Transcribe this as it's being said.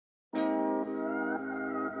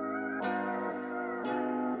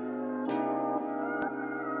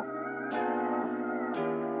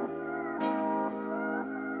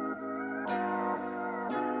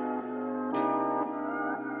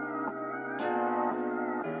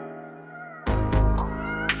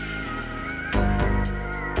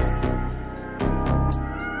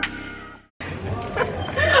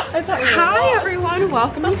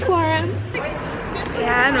welcome to Florence.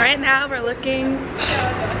 And right now we're looking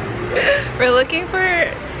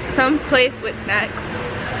for some place with snacks.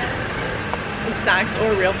 Snacks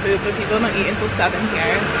or real food, but people don't eat until 7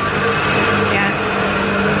 here. Yeah.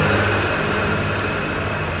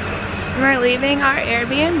 We're leaving our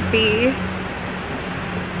Airbnb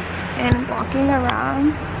and walking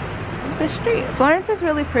around the street. Florence is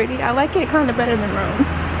really pretty. I like it kind of better than Rome.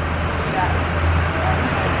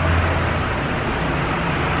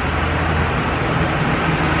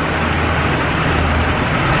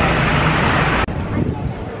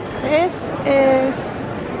 This is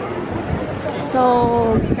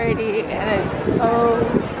so pretty and it's so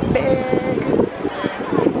big.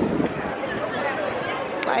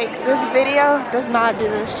 Like, this video does not do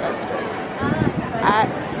this justice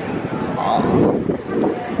at all.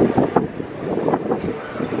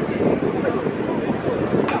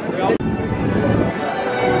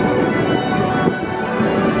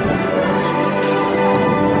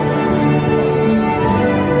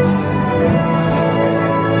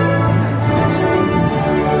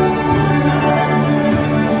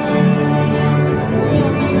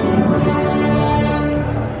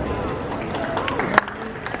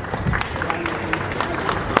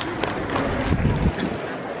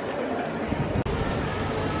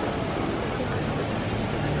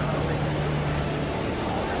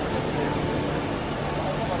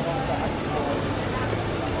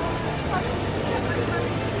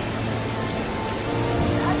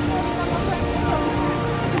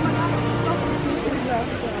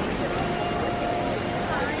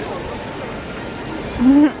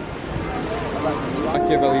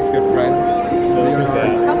 Machiavelli's good friend.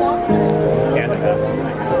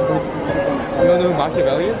 You don't know who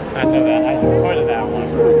Machiavelli is? I know that. I recorded that one.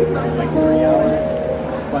 It sounds like 3 hours.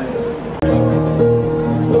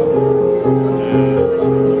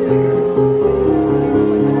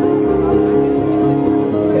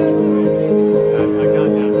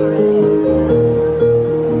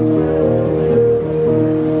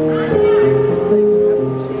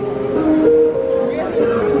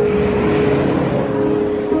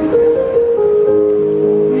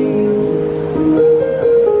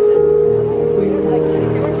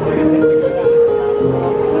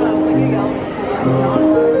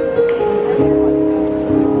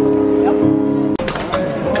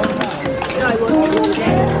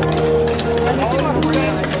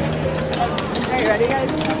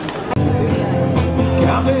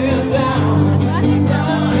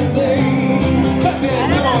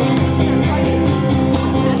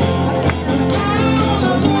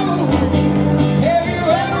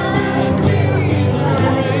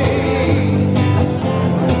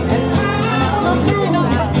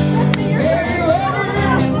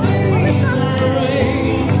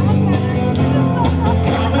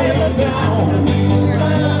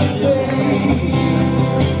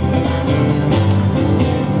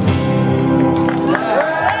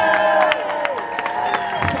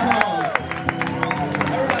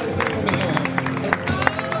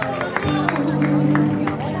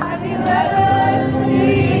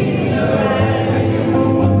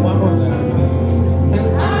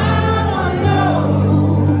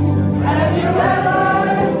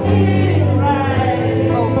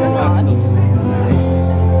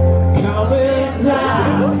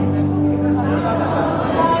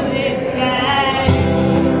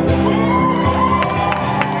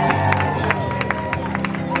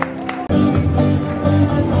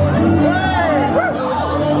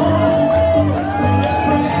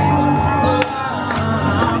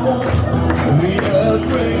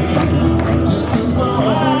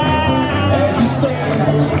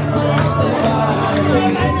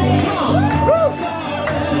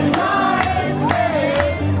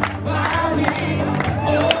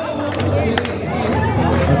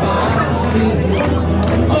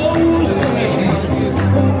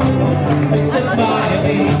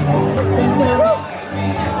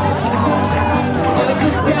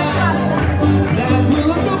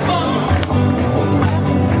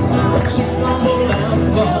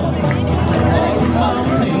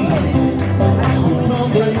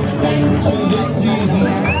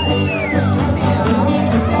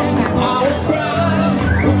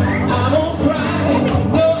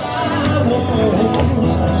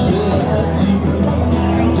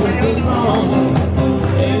 Just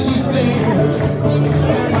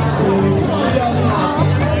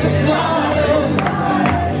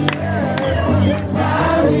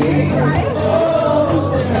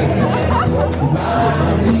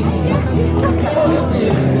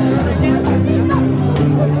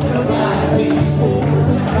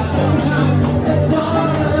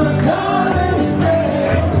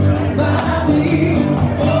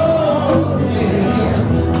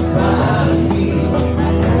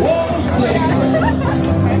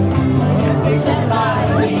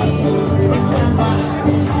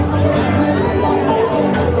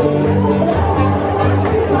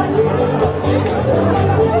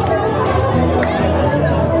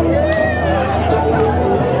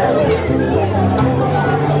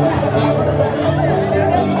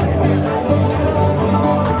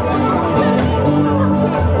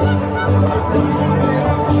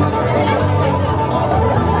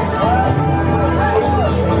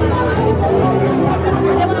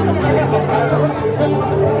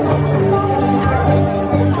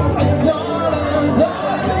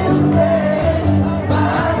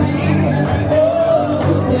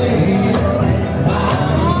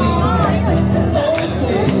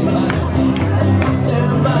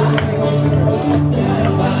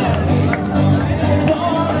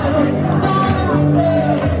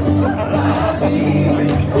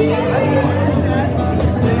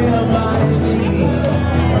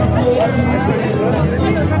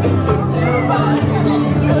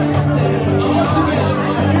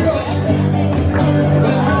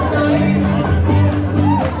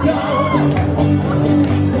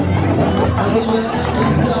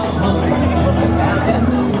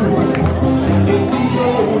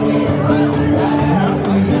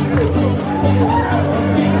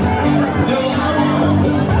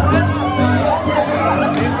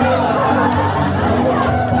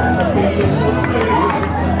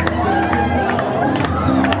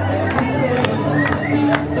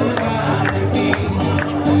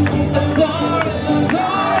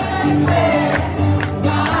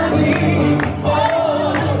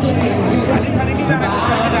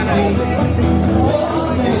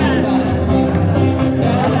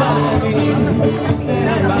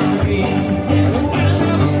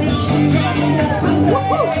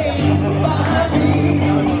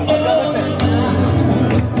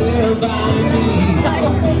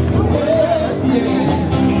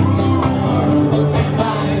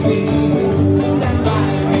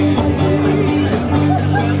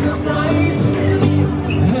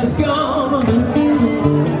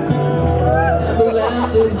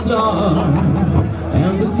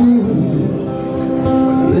and the moon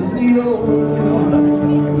is the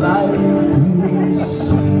only light we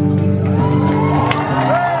see.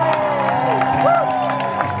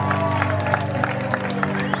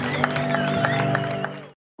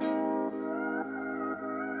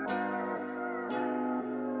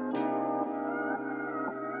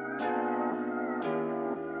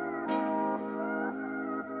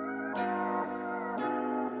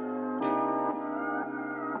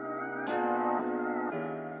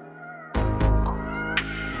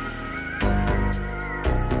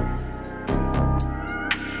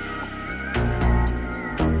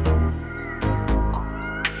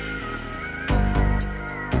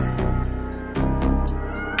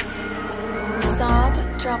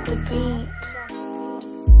 Drop the beat.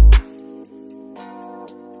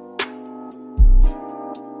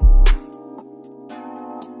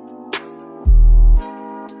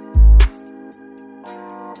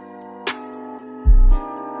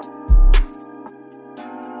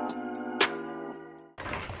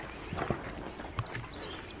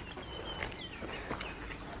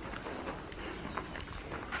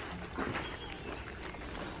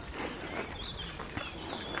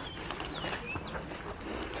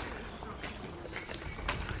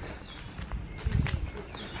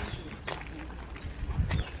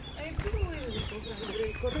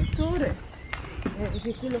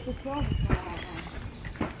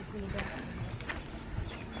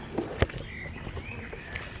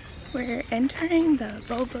 We're entering the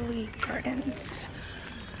Boboli Gardens.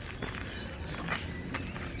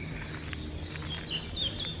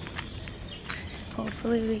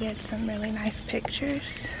 Hopefully we get some really nice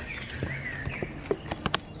pictures.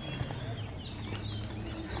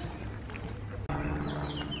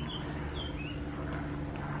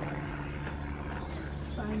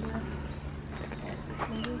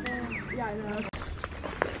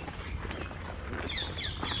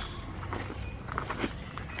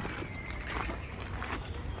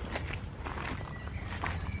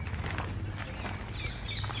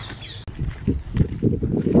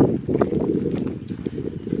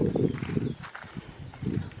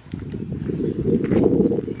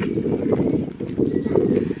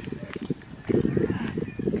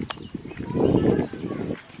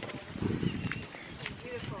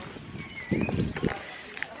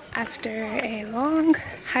 After a long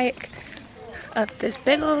hike up this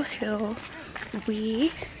big old hill,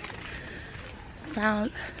 we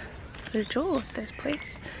found the jewel of this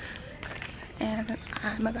place, and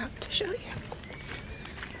I'm about to show you.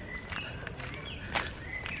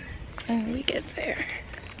 When we get there,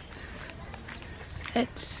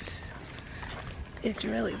 it's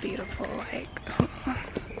really beautiful. Like,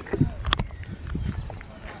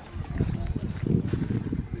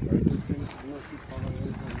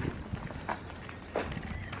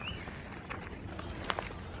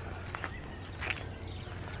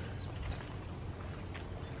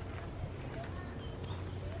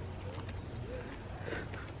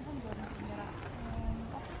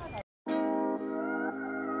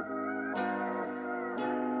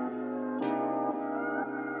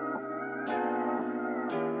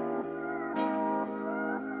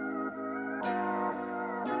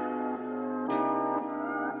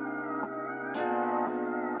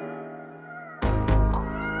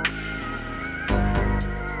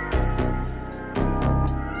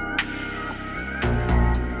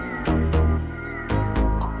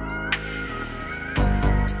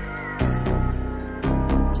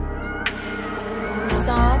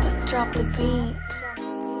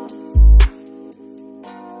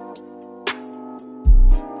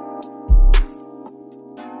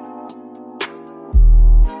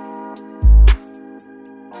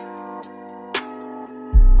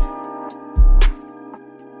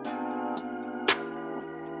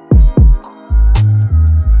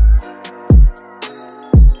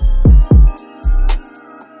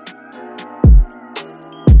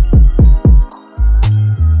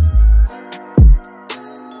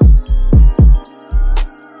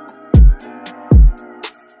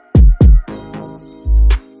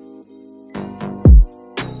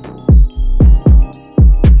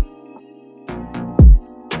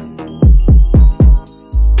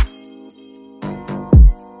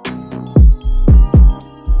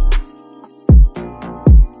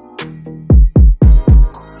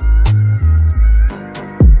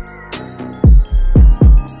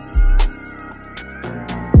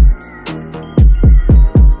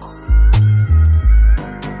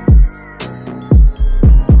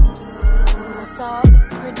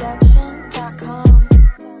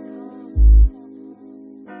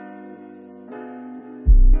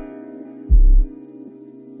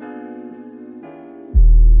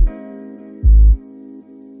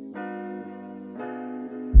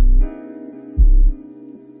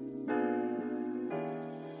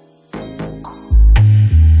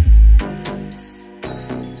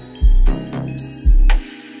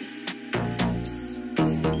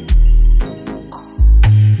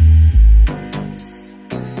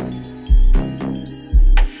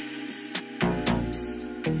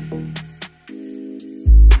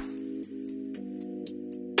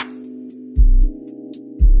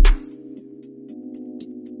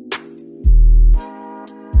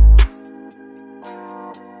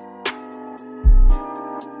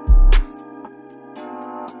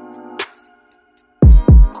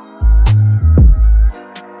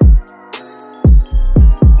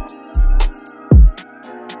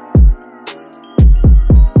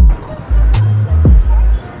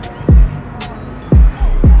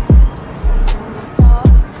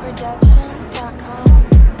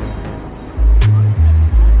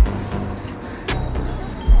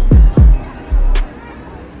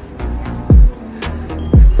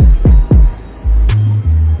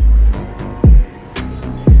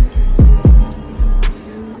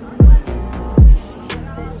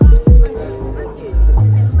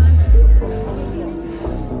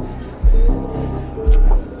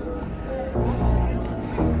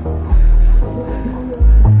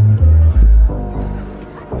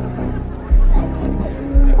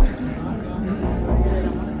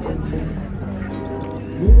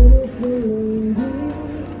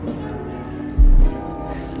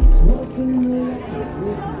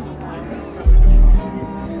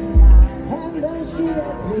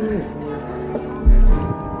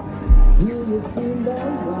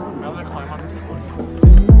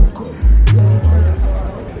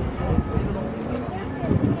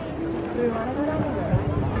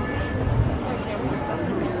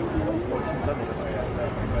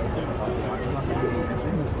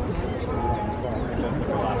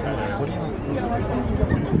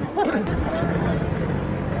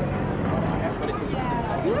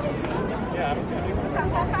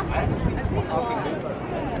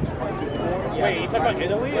 Wait, you talking about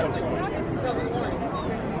Italy?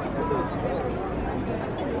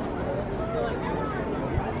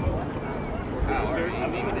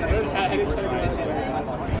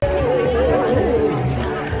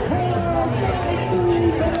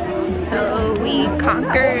 So we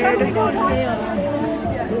conquered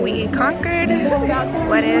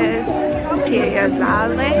what is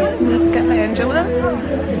Piazzale Michelangelo.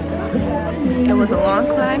 It was a long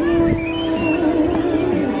climb,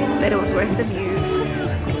 but it was worth the views.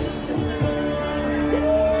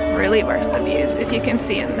 Really worth the views, if you can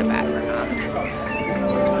see in the background.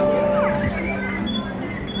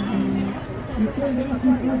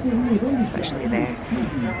 Especially there.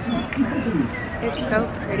 It's so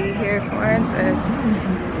pretty here. Florence is,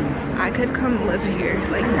 I could come live here.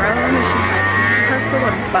 Like Maryland is just like hustle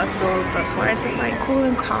and bustle, but Florence is like cool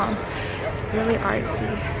and calm, really artsy,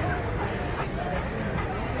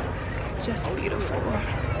 just beautiful.